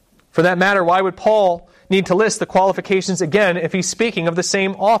 For that matter, why would Paul need to list the qualifications again if he's speaking of the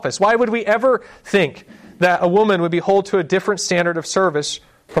same office? Why would we ever think that a woman would be held to a different standard of service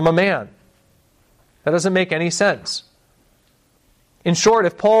from a man? That doesn't make any sense. In short,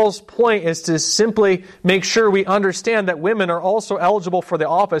 if Paul's point is to simply make sure we understand that women are also eligible for the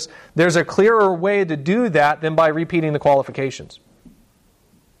office, there's a clearer way to do that than by repeating the qualifications.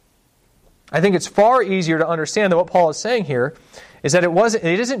 I think it's far easier to understand that what Paul is saying here is that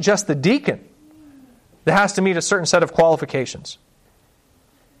it isn't just the deacon that has to meet a certain set of qualifications,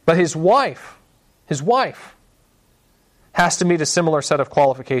 but his wife has to meet a similar set of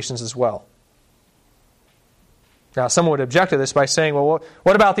qualifications as well. Now, someone would object to this by saying, well,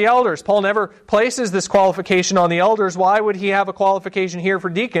 what about the elders? Paul never places this qualification on the elders. Why would he have a qualification here for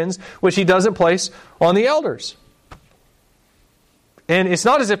deacons, which he doesn't place on the elders? And it's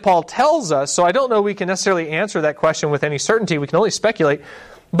not as if Paul tells us, so I don't know we can necessarily answer that question with any certainty. We can only speculate.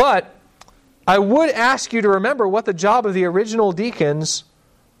 But I would ask you to remember what the job of the original deacons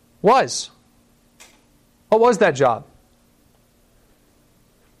was. What was that job?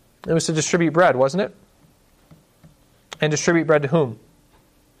 It was to distribute bread, wasn't it? And distribute bread to whom?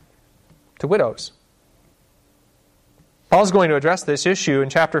 To widows. Paul's going to address this issue in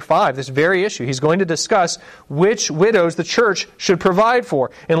chapter 5, this very issue. He's going to discuss which widows the church should provide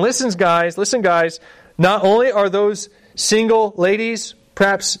for. And listen guys, not only are those single ladies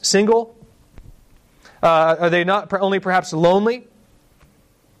perhaps single, are they not only perhaps lonely?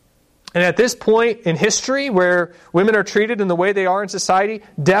 And at this point in history where women are treated in the way they are in society,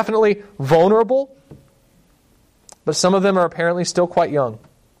 definitely vulnerable. But some of them are apparently still quite young.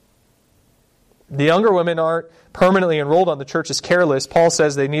 The younger women aren't permanently enrolled on the church's care list. Paul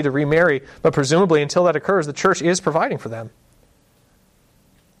says they need to remarry, but presumably until that occurs, the church is providing for them.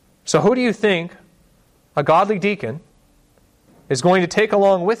 So who do you think a godly deacon is going to take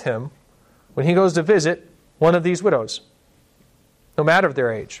along with him when he goes to visit one of these widows? No matter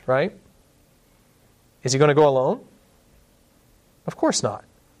their age, right? Is he going to go alone? Of course not.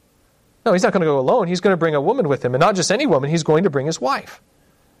 No, he's not going to go alone. He's going to bring a woman with him. And not just any woman, he's going to bring his wife.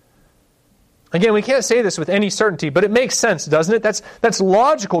 Again, we can't say this with any certainty, but it makes sense, doesn't it? That's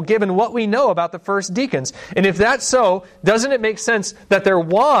logical given what we know about the first deacons. And if that's so, doesn't it make sense that their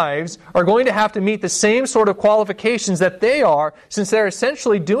wives are going to have to meet the same sort of qualifications that they are, since they're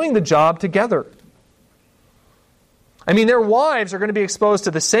essentially doing the job together? I mean, their wives are going to be exposed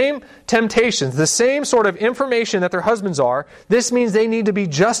to the same temptations, the same sort of information that their husbands are. This means they need to be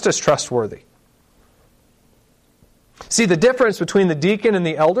just as trustworthy. See, the difference between the deacon and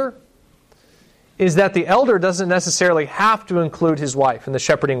the elder is that the elder doesn't necessarily have to include his wife in the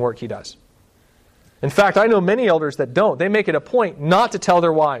shepherding work he does. In fact, I know many elders that don't. They make it a point not to tell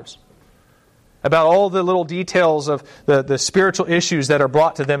their wives about all the little details of the spiritual issues that are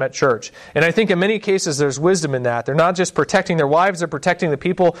brought to them at church. And I think in many cases there's wisdom in that. They're not just protecting their wives, they're protecting the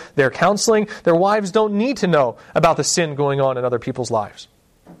people they're counseling. Their wives don't need to know about the sin going on in other people's lives.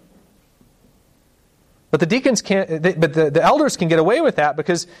 But the deacons can't, the elders can get away with that,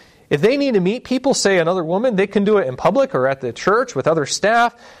 because if they need to meet people, say another woman, they can do it in public or at the church with other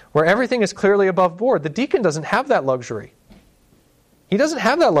staff where everything is clearly above board. The deacon doesn't have that luxury. He doesn't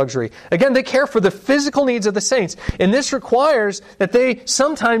have that luxury. Again, they care for the physical needs of the saints. And this requires that they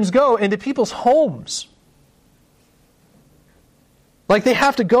sometimes go into people's homes. Like they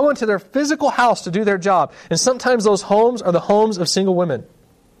have to go into their physical house to do their job. And sometimes those homes are the homes of single women.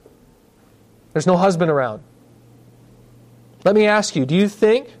 There's no husband around. Let me ask you, do you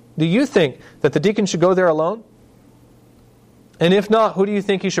think that the deacon should go there alone? And if not, who do you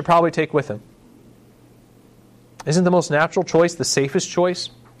think he should probably take with him? Isn't the most natural choice the safest choice?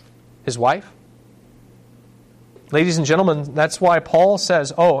 His wife? Ladies and gentlemen, that's why Paul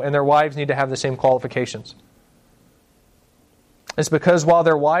says, and their wives need to have the same qualifications. It's because while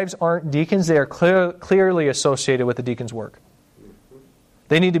their wives aren't deacons, they are clearly associated with the deacon's work.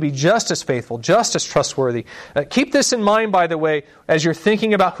 They need to be just as faithful, just as trustworthy. Keep this in mind, by the way, as you're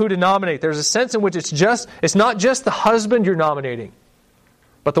thinking about who to nominate. There's a sense in which it's not just the husband you're nominating,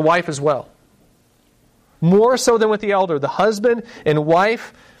 but the wife as well. More so than with the elder, the husband and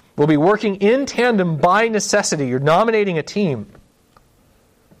wife will be working in tandem by necessity. You're nominating a team.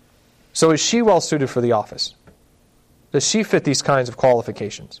 So is she well suited for the office? Does she fit these kinds of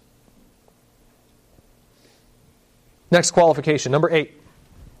qualifications? Next qualification, number 8,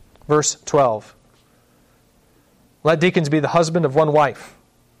 verse 12. Let deacons be the husband of one wife,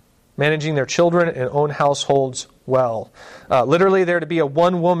 managing their children and own households well. Literally, they're to be a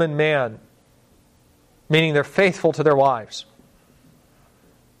one-woman man, meaning they're faithful to their wives.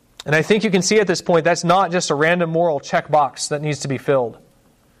 And I think you can see at this point that's not just a random moral checkbox that needs to be filled.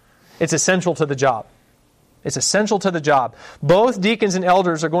 It's essential to the job. It's essential to the job. Both deacons and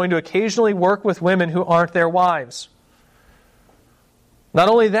elders are going to occasionally work with women who aren't their wives. Not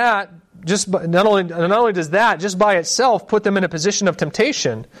only does that, just by itself, put them in a position of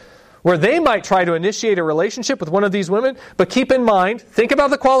temptation where they might try to initiate a relationship with one of these women, but keep in mind, think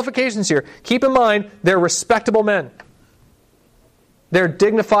about the qualifications here. Keep in mind, they're respectable men. They're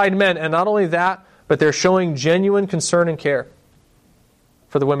dignified men. And not only that, but they're showing genuine concern and care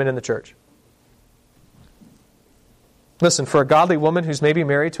for the women in the church. Listen, for a godly woman who's maybe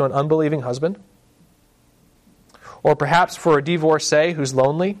married to an unbelieving husband, or perhaps for a divorcee who's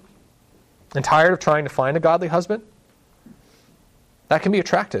lonely and tired of trying to find a godly husband, that can be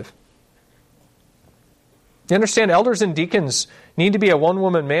attractive. You understand, elders and deacons need to be a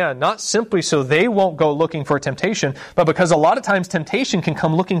one-woman man, not simply so they won't go looking for temptation, but because a lot of times temptation can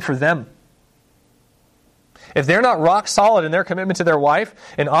come looking for them. If they're not rock solid in their commitment to their wife,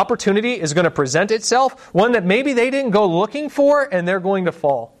 an opportunity is going to present itself, one that maybe they didn't go looking for, and they're going to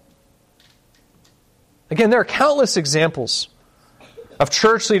fall. Again, there are countless examples of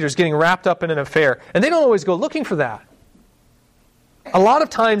church leaders getting wrapped up in an affair, and they don't always go looking for that. A lot of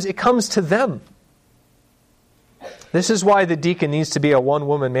times it comes to them. This is why the deacon needs to be a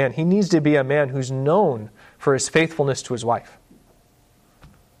one-woman man. He needs to be a man who's known for his faithfulness to his wife.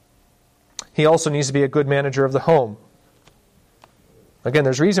 He also needs to be a good manager of the home. Again,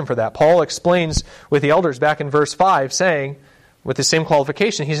 there's reason for that. Paul explains with the elders back in verse 5, saying, with the same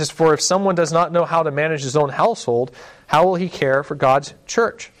qualification, he says, for if someone does not know how to manage his own household, how will he care for God's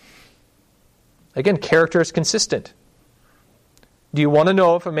church? Again, character is consistent. Do you want to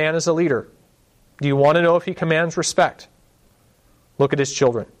know if a man is a leader? Do you want to know if he commands respect? Look at his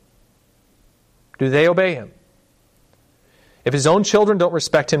children. Do they obey him? If his own children don't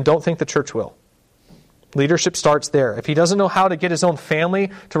respect him, don't think the church will. Leadership starts there. If he doesn't know how to get his own family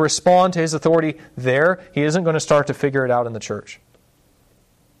to respond to his authority there, he isn't going to start to figure it out in the church.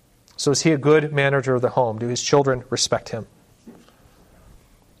 So is he a good manager of the home? Do his children respect him?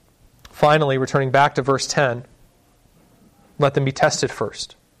 Finally, returning back to verse 10, let them be tested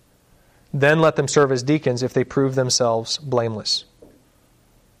first. Then let them serve as deacons if they prove themselves blameless.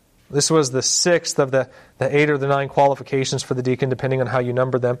 This was the 6th of the 8 or the 9 qualifications for the deacon, depending on how you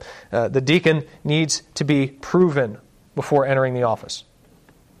number them. The deacon needs to be proven before entering the office.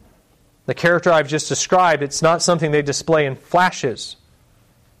 The character I've just described, it's not something they display in flashes.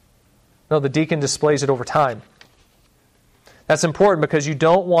 No, the deacon displays it over time. That's important because you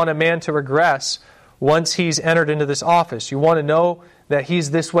don't want a man to regress once he's entered into this office. You want to know that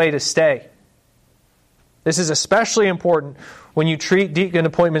he's this way to stay. This is especially important when you treat deacon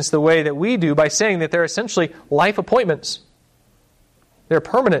appointments the way that we do by saying that they're essentially life appointments. They're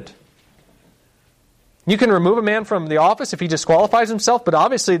permanent. You can remove a man from the office if he disqualifies himself, but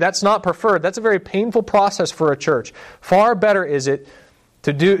obviously that's not preferred. That's a very painful process for a church. Far better is it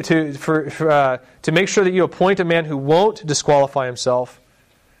to make sure that you appoint a man who won't disqualify himself.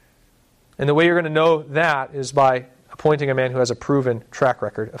 And the way you're going to know that is by appointing a man who has a proven track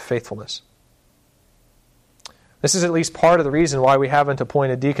record of faithfulness. This is at least part of the reason why we haven't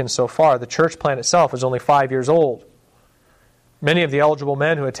appointed deacons so far. The church plant itself is only 5 years old. Many of the eligible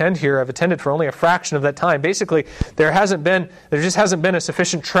men who attend here have attended for only a fraction of that time. Basically, there just hasn't been a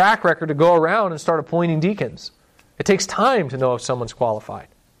sufficient track record to go around and start appointing deacons. It takes time to know if someone's qualified.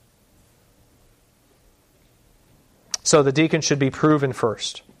 So the deacon should be proven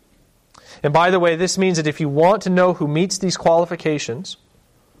first. And by the way, this means that if you want to know who meets these qualifications,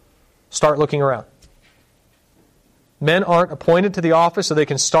 start looking around. Men aren't appointed to the office so they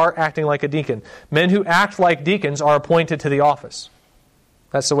can start acting like a deacon. Men who act like deacons are appointed to the office.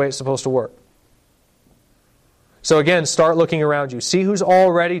 That's the way it's supposed to work. So again, start looking around you. See who's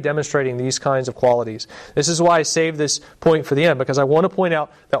already demonstrating these kinds of qualities. This is why I saved this point for the end, because I want to point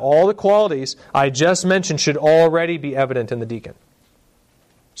out that all the qualities I just mentioned should already be evident in the deacon.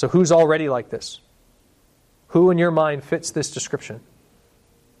 So who's already like this? Who in your mind fits this description?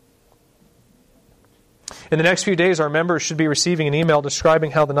 In the next few days, our members should be receiving an email describing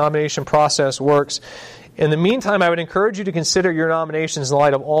how the nomination process works. In the meantime, I would encourage you to consider your nominations in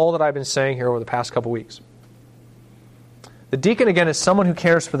light of all that I've been saying here over the past couple weeks. The deacon, again, is someone who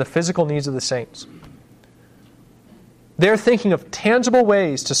cares for the physical needs of the saints. They're thinking of tangible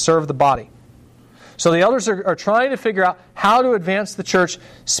ways to serve the body. So the elders are trying to figure out how to advance the church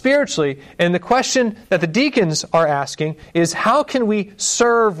spiritually. And the question that the deacons are asking is, how can we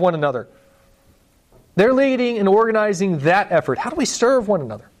serve one another? They're leading and organizing that effort. How do we serve one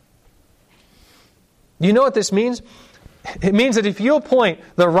another? You know what this means? It means that if you appoint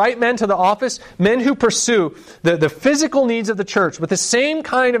the right men to the office, men who pursue the physical needs of the church with the same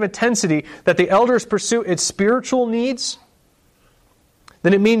kind of intensity that the elders pursue its spiritual needs,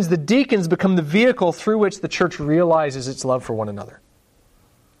 then it means the deacons become the vehicle through which the church realizes its love for one another.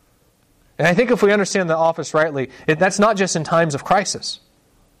 And I think if we understand the office rightly, that's not just in times of crisis.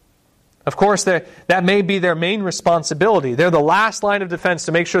 Of course, that may be their main responsibility. They're the last line of defense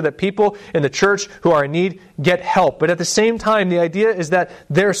to make sure that people in the church who are in need get help. But at the same time, the idea is that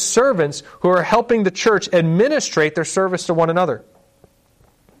they're servants who are helping the church administrate their service to one another.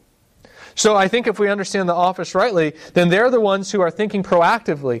 So I think if we understand the office rightly, then they're the ones who are thinking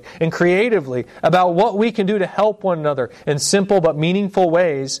proactively and creatively about what we can do to help one another in simple but meaningful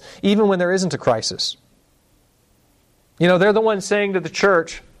ways, even when there isn't a crisis. You know, they're the ones saying to the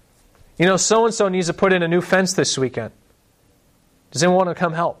church, you know, so-and-so needs to put in a new fence this weekend. Does anyone want to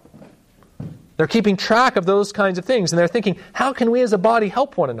come help? They're keeping track of those kinds of things, and they're thinking, how can we as a body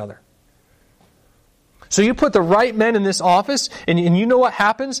help one another? So you put the right men in this office, and you know what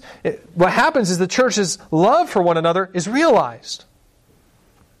happens? What happens is the church's love for one another is realized.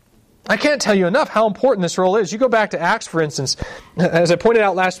 I can't tell you enough how important this role is. You go back to Acts, for instance. As I pointed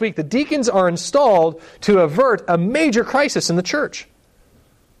out last week, the deacons are installed to avert a major crisis in the church.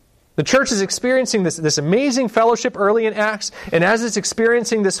 The church is experiencing this amazing fellowship early in Acts, and as it's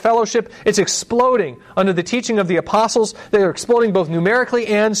experiencing this fellowship, it's exploding under the teaching of the apostles. They are exploding both numerically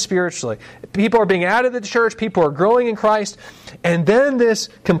and spiritually. People are being added to the church, people are growing in Christ, and then this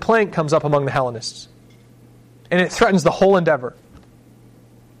complaint comes up among the Hellenists. And it threatens the whole endeavor.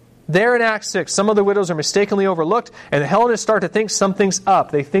 There in Acts 6, some of the widows are mistakenly overlooked, and the Hellenists start to think something's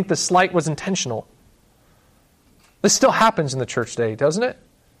up. They think the slight was intentional. This still happens in the church today, doesn't it?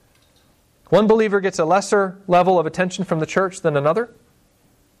 One believer gets a lesser level of attention from the church than another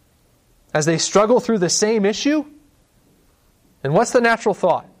as they struggle through the same issue. And what's the natural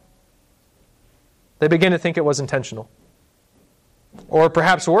thought? They begin to think it was intentional. Or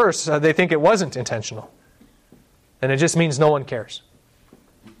perhaps worse, they think it wasn't intentional. And it just means no one cares.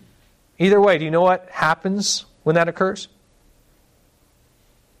 Either way, do you know what happens when that occurs?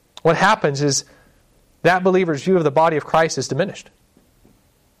 What happens is that believer's view of the body of Christ is diminished.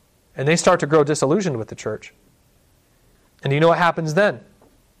 And they start to grow disillusioned with the church. And do you know what happens then?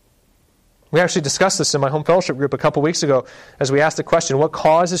 We actually discussed this in my home fellowship group a couple weeks ago as we asked the question, what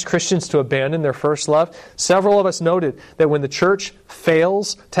causes Christians to abandon their first love? Several of us noted that when the church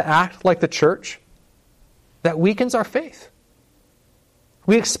fails to act like the church, that weakens our faith.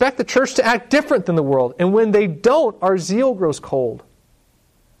 We expect the church to act different than the world, and when they don't, our zeal grows cold.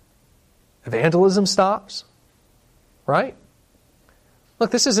 Evangelism stops, right? Look,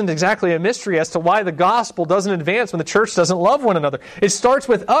 this isn't exactly a mystery as to why the gospel doesn't advance when the church doesn't love one another. It starts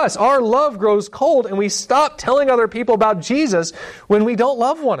with us. Our love grows cold, and we stop telling other people about Jesus when we don't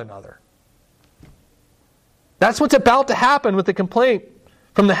love one another. That's what's about to happen with the complaint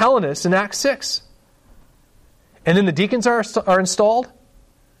from the Hellenists in Acts 6. And then the deacons are installed.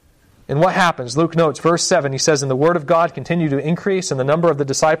 And what happens? Luke notes, verse 7, he says, "And the word of God continued to increase, and the number of the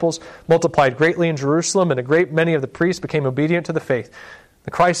disciples multiplied greatly in Jerusalem, and a great many of the priests became obedient to the faith." The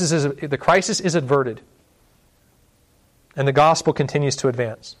crisis is averted, and the gospel continues to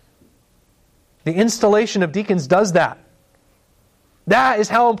advance. The installation of deacons does that. That is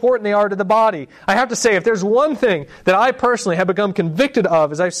how important they are to the body. I have to say, if there's one thing that I personally have become convicted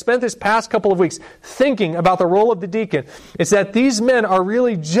of as I've spent this past couple of weeks thinking about the role of the deacon, it's that these men are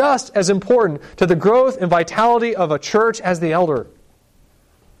really just as important to the growth and vitality of a church as the elder.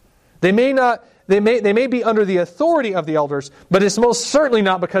 They may be under the authority of the elders, but it's most certainly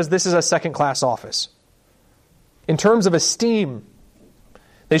not because this is a second-class office. In terms of esteem,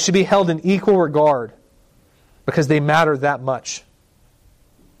 they should be held in equal regard because they matter that much.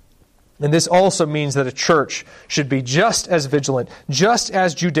 And this also means that a church should be just as vigilant, just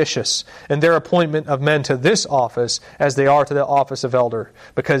as judicious in their appointment of men to this office as they are to the office of elder,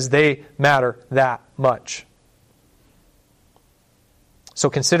 because they matter that much. So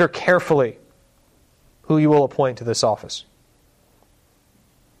consider carefully who you will appoint to this office.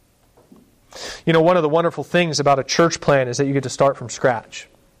 You know, one of the wonderful things about a church plan is that you get to start from scratch.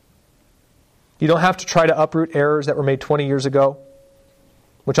 You don't have to try to uproot errors that were made 20 years ago,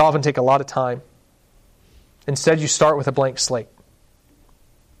 which often take a lot of time. Instead, you start with a blank slate.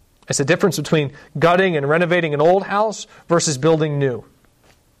 It's the difference between gutting and renovating an old house versus building new.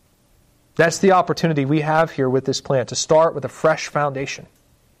 That's the opportunity we have here with this plan, to start with a fresh foundation.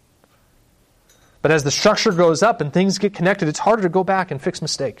 But as the structure goes up and things get connected, it's harder to go back and fix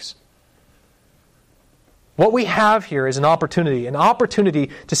mistakes. What we have here is an opportunity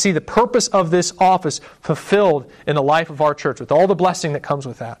to see the purpose of this office fulfilled in the life of our church, with all the blessing that comes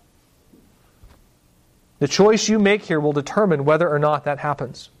with that. The choice you make here will determine whether or not that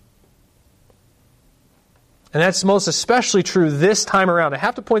happens. And that's most especially true this time around. I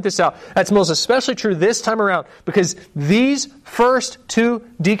have to point this out. That's most especially true this time around because these first two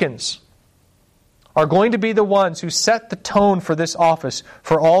deacons are going to be the ones who set the tone for this office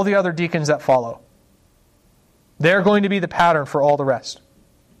for all the other deacons that follow. They're going to be the pattern for all the rest.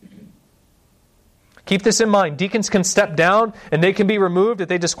 Keep this in mind. Deacons can step down and they can be removed if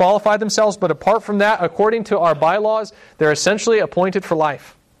they disqualify themselves, but apart from that, according to our bylaws, they're essentially appointed for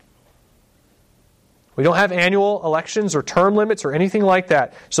life. We don't have annual elections or term limits or anything like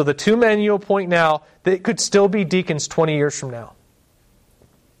that. So the two men you appoint now, they could still be deacons 20 years from now.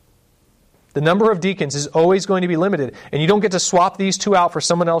 The number of deacons is always going to be limited, and you don't get to swap these two out for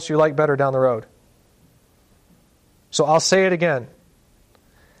someone else you like better down the road. So I'll say it again.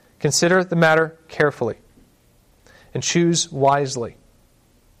 Consider the matter carefully and choose wisely.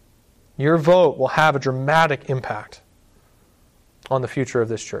 Your vote will have a dramatic impact on the future of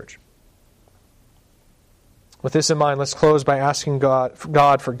this church. With this in mind, let's close by asking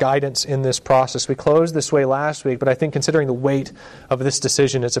God for guidance in this process. We closed this way last week, but I think considering the weight of this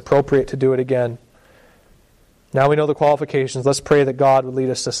decision, it's appropriate to do it again. Now we know the qualifications. Let's pray that God would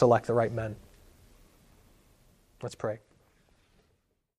lead us to select the right men. Let's pray.